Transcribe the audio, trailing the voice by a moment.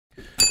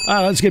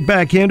Let's get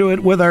back into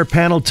it with our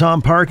panel,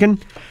 Tom Parkin,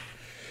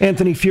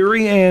 Anthony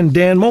Furey, and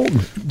Dan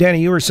Moulton.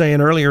 Danny, you were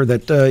saying earlier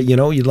that,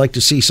 you'd like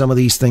to see some of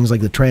these things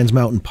like the Trans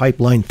Mountain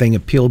Pipeline thing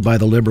appealed by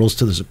the Liberals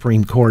to the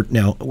Supreme Court.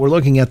 Now, we're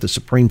looking at the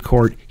Supreme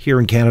Court here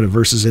in Canada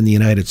versus in the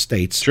United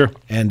States. Sure.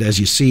 And as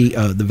you see,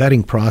 the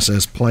vetting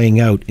process playing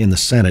out in the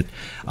Senate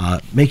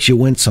makes you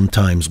wince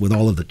sometimes with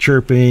all of the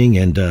chirping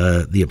and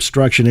the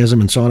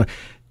obstructionism and so on.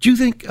 Do you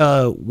think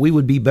we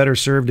would be better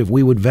served if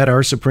we would vet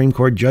our Supreme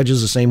Court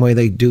judges the same way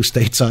they do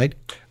stateside?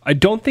 I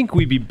don't think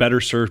we'd be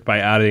better served by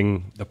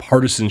adding the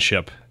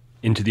partisanship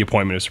into the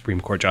appointment of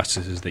Supreme Court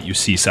justices that you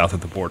see south of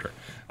the border.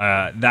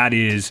 That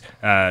is,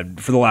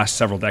 for the last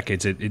several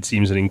decades, it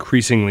seems an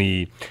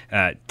increasingly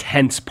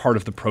tense part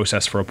of the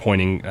process for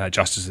appointing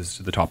justices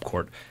to the top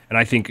court. And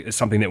I think it's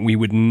something that we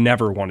would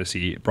never want to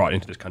see brought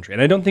into this country.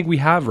 And I don't think we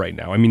have right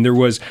now. I mean, there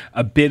was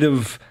a bit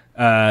of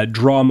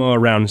drama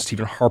around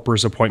Stephen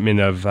Harper's appointment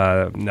of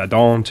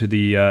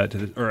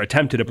Nadon or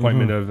attempted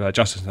appointment of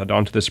Justice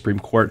Nadon to the Supreme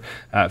Court,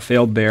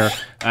 failed there.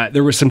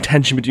 There was some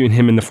tension between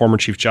him and the former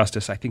Chief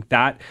Justice. I think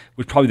that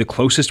was probably the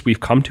closest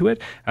we've come to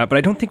it. But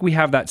I don't think we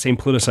have that same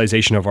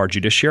politicization of our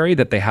judiciary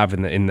that they have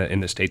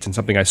in the States, and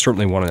something I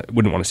certainly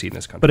wouldn't want to see in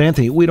this country. But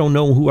Anthony, we don't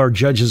know who our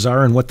judges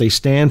are and what they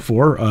stand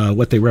for,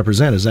 what they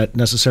represent. Is that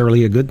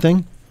necessarily a good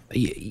thing?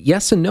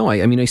 Yes and no.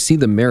 I mean, I see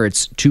the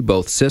merits to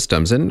both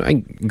systems, and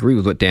I agree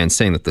with what Dan's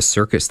saying that the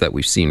circus that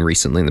we've seen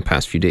recently in the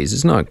past few days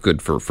is not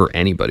good for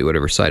anybody,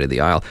 whatever side of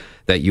the aisle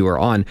that you are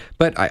on.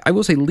 But I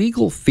will say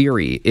legal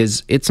theory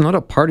it's not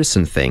a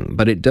partisan thing,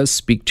 but it does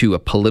speak to a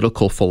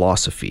political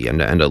philosophy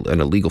and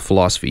a legal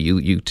philosophy.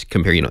 You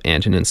compare,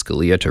 Antonin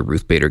Scalia to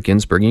Ruth Bader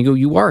Ginsburg, and you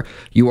go,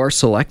 you are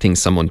selecting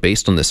someone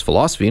based on this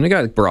philosophy. And a guy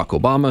like Barack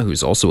Obama,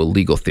 who's also a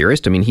legal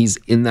theorist, I mean, he's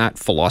in that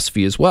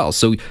philosophy as well.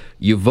 So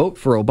you vote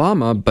for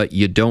Obama, but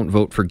you don't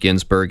vote for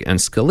Ginsburg and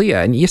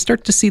Scalia, and you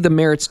start to see the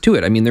merits to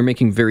it. I mean, they're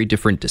making very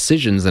different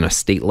decisions than a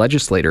state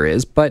legislator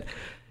is, but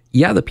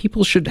yeah, the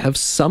people should have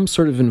some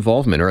sort of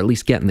involvement, or at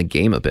least get in the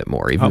game a bit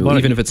more,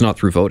 even if it's not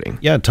through voting.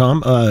 Yeah,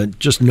 Tom,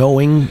 just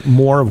knowing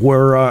more of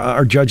where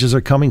our judges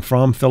are coming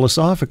from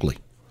philosophically.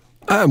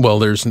 Well,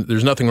 there's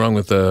nothing wrong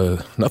with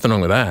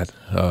that.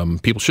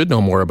 People should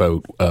know more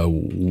about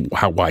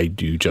why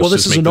do justice. Well,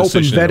 this is an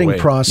open vetting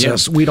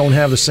process. Yeah. We don't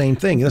have the same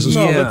thing. This is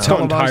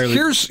entirely.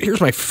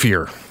 Here's my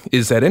fear: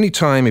 is that any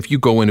time if you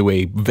go into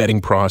a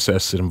vetting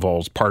process that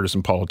involves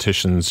partisan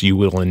politicians, you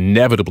will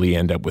inevitably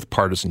end up with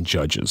partisan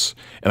judges,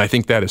 and I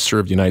think that has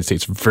served the United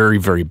States very,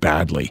 very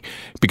badly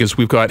because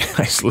we've got.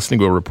 I was listening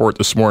to a report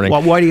this morning.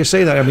 Well, why do you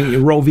say that? I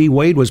mean, Roe v.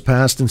 Wade was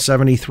passed in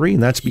 '73,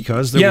 and that's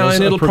because there was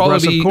a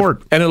progressive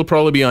court, and it'll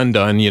probably be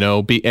undone,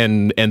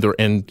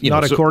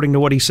 not according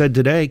to what he said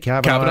today,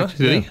 Kavanaugh.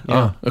 Did he?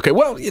 Yeah. Oh, okay.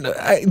 Well,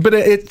 but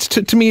it's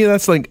to me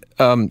that's like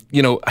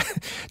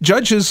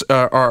judges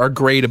are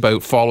great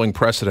about following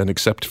precedent,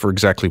 except for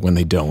exactly when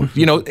they don't.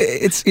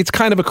 It's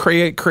kind of a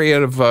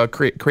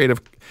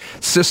creative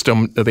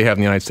system that they have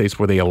in the United States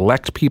where they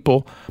elect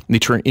people. They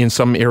turn in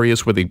some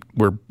areas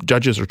where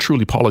judges are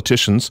truly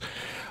politicians.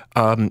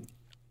 I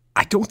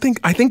think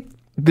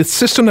the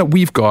system that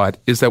we've got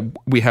is that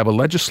we have a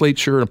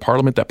legislature and a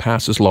parliament that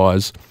passes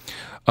laws.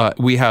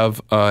 We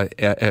have a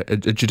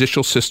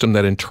judicial system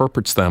that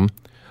interprets them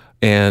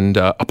and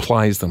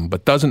applies them,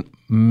 but doesn't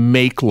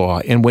make law.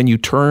 And when you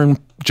turn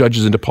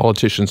judges into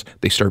politicians,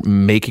 they start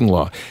making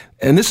law.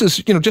 And this is,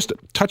 just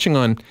touching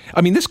on,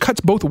 I mean, this cuts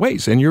both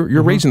ways. And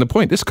you're raising the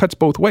point. This cuts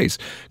both ways.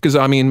 Because,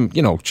 I mean,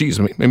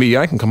 maybe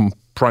I can come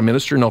prime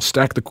minister and I'll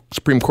stack the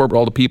Supreme Court with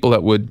all the people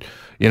that would,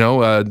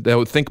 that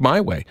would think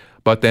my way.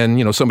 But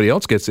then, somebody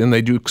else gets in,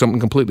 they do something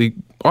completely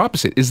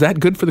opposite. Is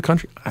that good for the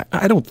country?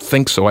 I don't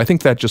think so. I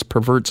think that just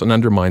perverts and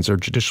undermines our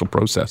judicial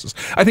processes.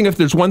 I think if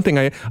there's one thing,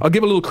 I'll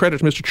give a little credit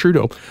to Mr.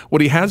 Trudeau.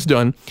 What he has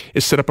done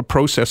is set up a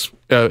process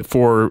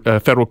for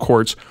federal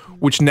courts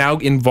which now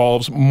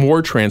involves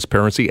more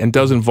transparency and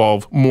does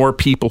involve more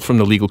people from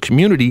the legal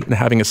community and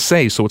having a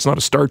say. So it's not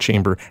a star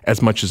chamber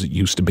as much as it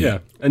used to be. Yeah,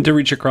 and to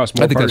reach across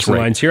more partisan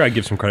lines here, I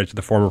give some credit to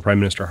the former Prime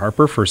Minister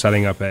Harper for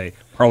setting up a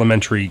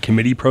parliamentary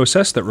committee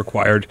process that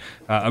required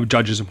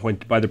judges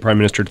appointed by the Prime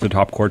Minister to the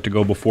top court to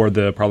go before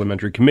the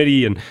parliamentary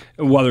committee. And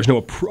while there's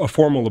no a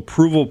formal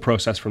approval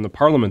process from the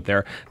Parliament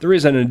there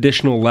is an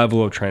additional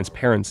level of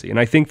transparency. And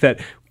I think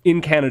that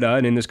in Canada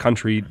and in this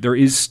country, there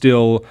is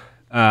still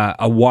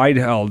a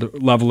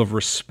wide-held level of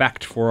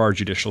respect for our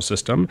judicial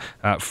system,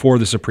 for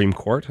the Supreme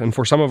Court, and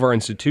for some of our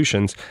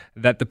institutions,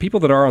 that the people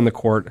that are on the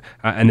court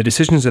and the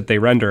decisions that they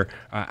render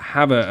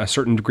have a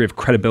certain degree of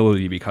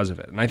credibility because of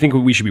it. And I think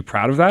we should be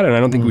proud of that, and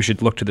I don't think we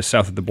should look to the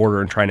south of the border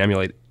and try and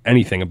emulate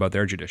anything about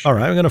their judiciary. All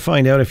right, I'm going to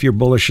find out if you're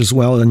bullish as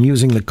well on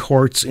using the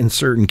courts in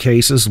certain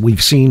cases.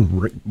 We've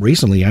seen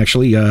recently,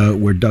 actually,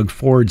 where Doug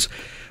Ford's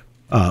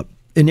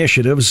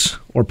initiatives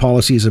or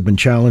policies have been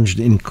challenged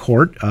in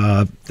court.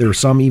 There are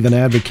some even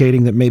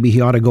advocating that maybe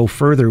he ought to go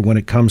further when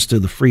it comes to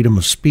the freedom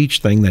of speech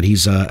thing, that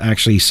he's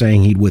actually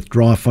saying he'd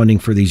withdraw funding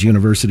for these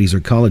universities or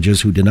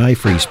colleges who deny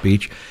free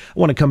speech. I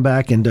want to come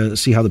back and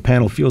see how the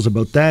panel feels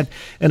about that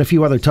and a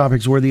few other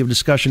topics worthy of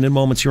discussion in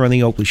moments here on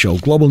The Oakley Show.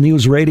 Global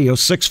News Radio,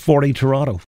 640 Toronto.